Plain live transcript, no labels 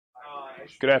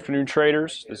Good afternoon,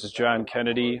 traders. This is John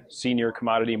Kennedy, Senior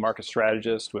Commodity Market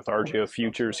Strategist with RJO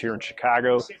Futures here in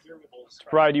Chicago, to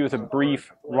provide you with a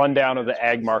brief rundown of the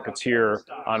ag markets here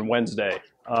on Wednesday.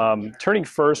 Turning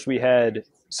first, we had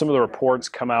some of the reports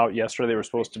come out yesterday. They were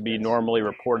supposed to be normally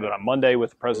reported on Monday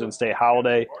with the President's Day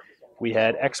holiday. We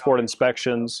had export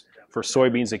inspections for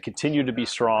soybeans that continue to be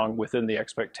strong within the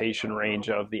expectation range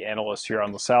of the analysts here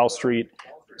on LaSalle Street.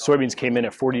 Soybeans came in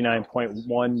at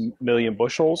 49.1 million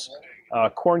bushels.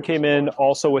 Corn came in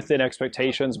also within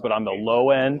expectations, but on the low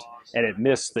end, and it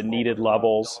missed the needed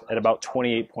levels at about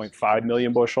 28.5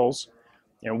 million bushels.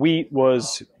 And wheat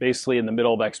was basically in the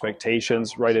middle of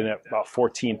expectations, right in at about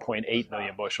 14.8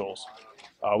 million bushels.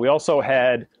 We also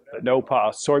had the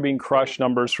NOPA soybean crush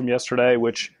numbers from yesterday,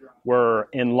 which were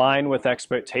in line with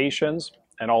expectations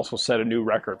and also set a new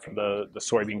record for the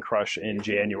soybean crush in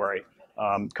January.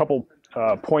 Couple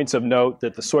points of note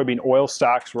that the soybean oil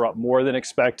stocks were up more than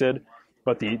expected,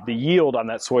 but the yield on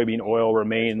that soybean oil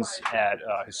remains at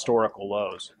historical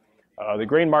lows. The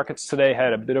grain markets today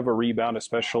had a bit of a rebound,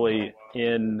 especially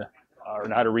or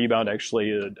not a rebound,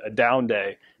 actually a down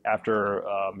day after,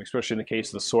 especially in the case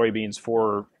of the soybeans,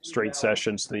 4 straight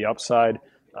sessions to the upside.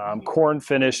 Corn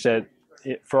finished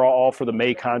for the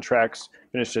May contracts,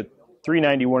 finished at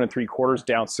 $3.91 3/4,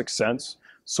 down 6 cents.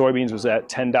 Soybeans was at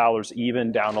 $10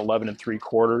 even, down 11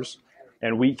 3/4,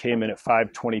 and wheat came in at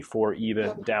 $5.24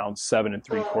 even, down 7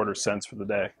 3/4 cents for the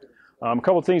day. A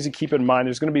couple of things to keep in mind: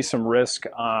 there's going to be some risk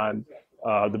on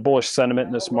the bullish sentiment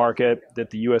in this market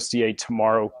that the USDA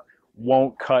tomorrow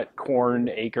won't cut corn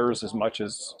acres as much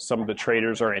as some of the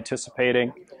traders are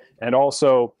anticipating, and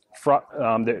also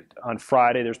on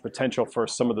Friday there's potential for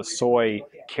some of the soy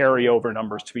carryover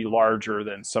numbers to be larger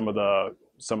than some of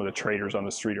the traders on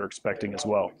the street are expecting as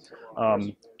well.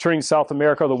 Turning to South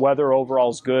America, the weather overall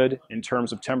is good in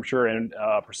terms of temperature and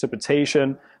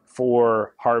precipitation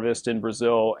for harvest in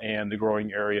Brazil and the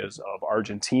growing areas of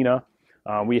Argentina.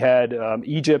 We had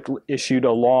Egypt issued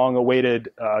a long-awaited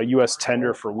U.S.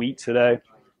 tender for wheat today,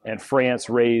 and France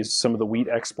raised some of the wheat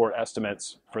export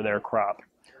estimates for their crop.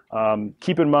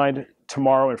 Keep in mind,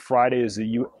 tomorrow and Friday is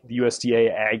the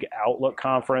USDA Ag Outlook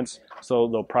Conference, so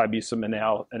there'll probably be some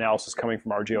analysis coming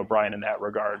from RJ O'Brien in that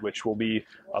regard, which will be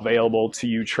available to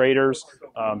you traders.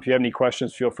 If you have any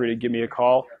questions, feel free to give me a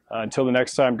call. Until the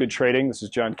next time, good trading. This is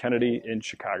John Kennedy in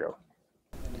Chicago.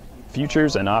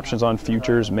 Futures and options on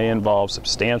futures may involve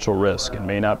substantial risk and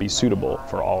may not be suitable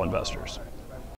for all investors.